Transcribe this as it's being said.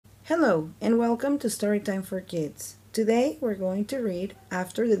Hello and welcome to Storytime for Kids. Today we're going to read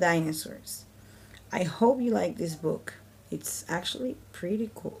After the Dinosaurs. I hope you like this book. It's actually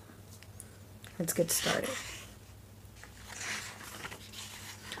pretty cool. Let's get started.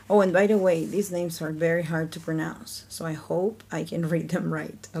 Oh, and by the way, these names are very hard to pronounce, so I hope I can read them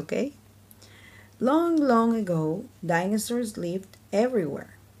right, okay? Long, long ago, dinosaurs lived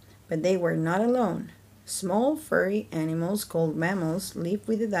everywhere, but they were not alone. Small furry animals called mammals lived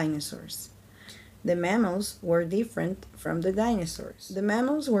with the dinosaurs. The mammals were different from the dinosaurs. The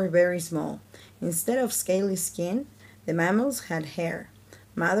mammals were very small. Instead of scaly skin, the mammals had hair.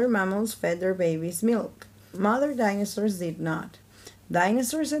 Mother mammals fed their babies milk. Mother dinosaurs did not.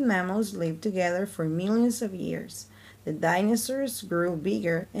 Dinosaurs and mammals lived together for millions of years. The dinosaurs grew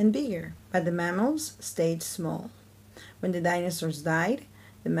bigger and bigger, but the mammals stayed small. When the dinosaurs died,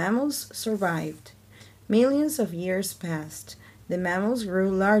 the mammals survived. Millions of years passed. The mammals grew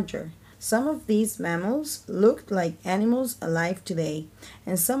larger. Some of these mammals looked like animals alive today,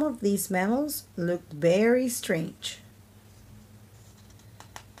 and some of these mammals looked very strange.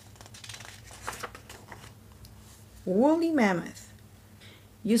 Woolly mammoth.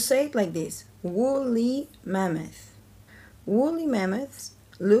 You say it like this, woolly mammoth. Woolly mammoths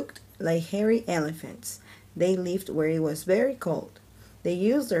looked like hairy elephants. They lived where it was very cold. They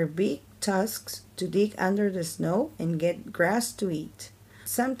used their big tusks to dig under the snow and get grass to eat.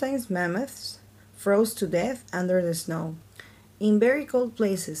 Sometimes mammoths froze to death under the snow. In very cold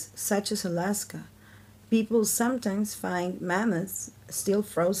places, such as Alaska, people sometimes find mammoths still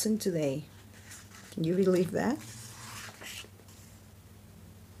frozen today. Can you believe that?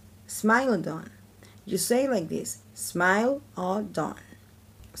 Smilodon. You say like this, Smilodon.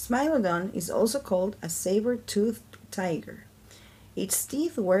 Smilodon is also called a saber-toothed tiger. Its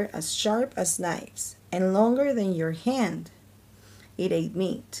teeth were as sharp as knives and longer than your hand. It ate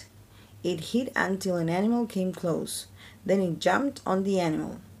meat. It hid until an animal came close. Then it jumped on the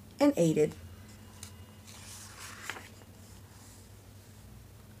animal and ate it.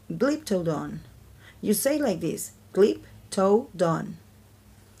 Glyptodon. You say like this, Glyptodon.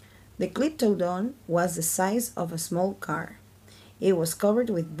 The Glyptodon was the size of a small car. It was covered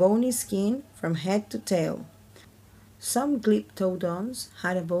with bony skin from head to tail. Some Glyptodons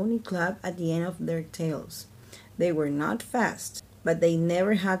had a bony club at the end of their tails. They were not fast, but they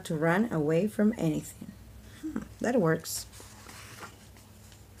never had to run away from anything. That works.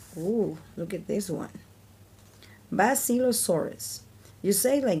 Ooh, look at this one. Basilosaurus. You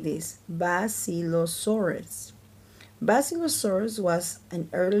say it like this, Basilosaurus. Basilosaurus was an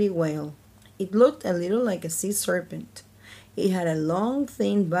early whale. It looked a little like a sea serpent. It had a long,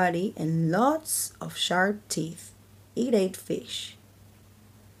 thin body and lots of sharp teeth. It ate fish.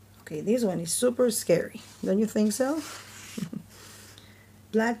 Okay, this one is super scary. Don't you think so?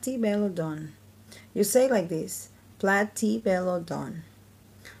 Platybelodon. You say like this, Platybelodon.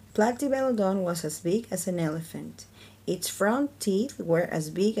 Platybelodon was as big as an elephant. Its front teeth were as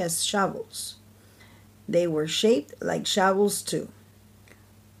big as shovels. They were shaped like shovels too.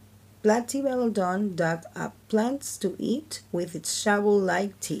 Platybelodon dug up plants to eat with its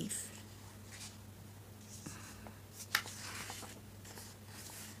shovel-like teeth.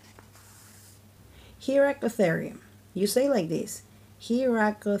 Hyracotherium. You say like this,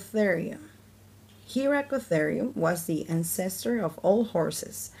 Hyracotherium. Hyracotherium was the ancestor of all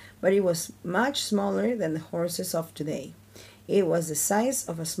horses, but it was much smaller than the horses of today. It was the size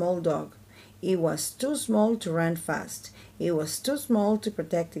of a small dog. It was too small to run fast. It was too small to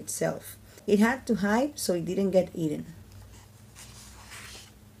protect itself. It had to hide so it didn't get eaten.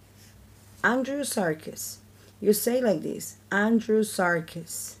 Andrewsarchus. You say like this,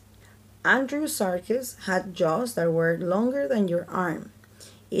 Andrewsarchus. Andrewsarchus had jaws that were longer than your arm.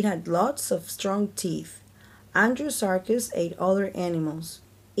 It had lots of strong teeth. Andrewsarchus ate other animals.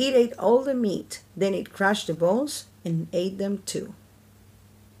 It ate all the meat, then it crushed the bones and ate them too.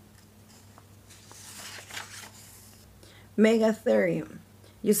 Megatherium.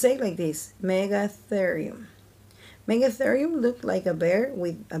 You say it like this, Megatherium. Megatherium looked like a bear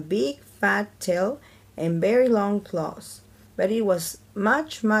with a big fat tail and very long claws, but it was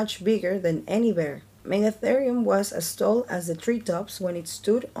much, much bigger than any bear. Megatherium was as tall as the treetops when it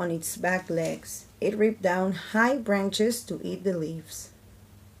stood on its back legs. It ripped down high branches to eat the leaves.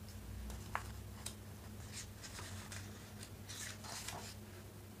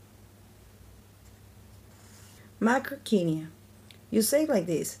 Macrauchenia. You say it like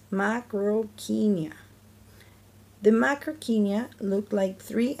this, Macrauchenia. The Macrauchenia looked like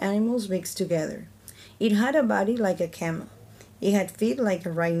three animals mixed together. It had a body like a camel. It had feet like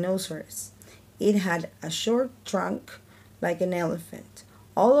a rhinoceros. It had a short trunk like an elephant.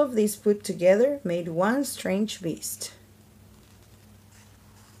 All of these put together made one strange beast.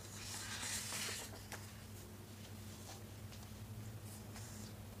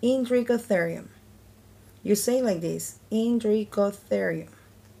 Indricotherium. You say like this, Indricotherium.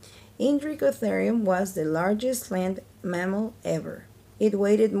 Indricotherium was the largest land mammal ever. It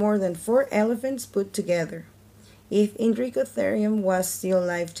weighed more than 4 elephants put together. If Indricotherium was still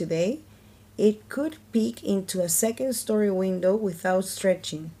alive today, it could peek into a second-story window without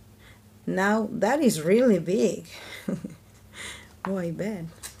stretching. Now that is really big. Oh, I bet.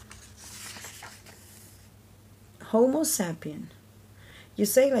 Homo sapien. You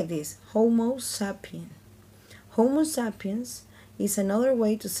say like this, Homo sapien. Homo sapiens is another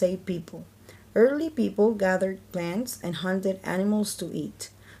way to say people. Early people gathered plants and hunted animals to eat.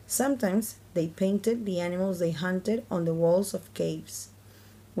 Sometimes they painted the animals they hunted on the walls of caves.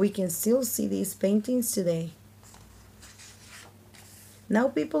 We can still see these paintings today. Now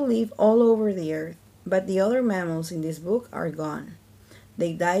people live all over the earth, but the other mammals in this book are gone.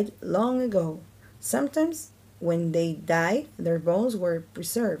 They died long ago. Sometimes when they died, their bones were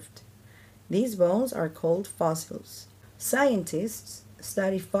preserved. These bones are called fossils. Scientists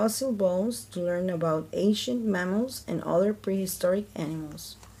study fossil bones to learn about ancient mammals and other prehistoric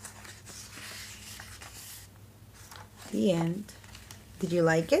animals. The end. Did you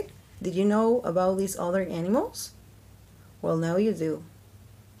like it? Did you know about these other animals? Well, now you do.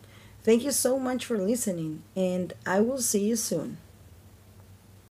 Thank you so much for listening, and I will see you soon.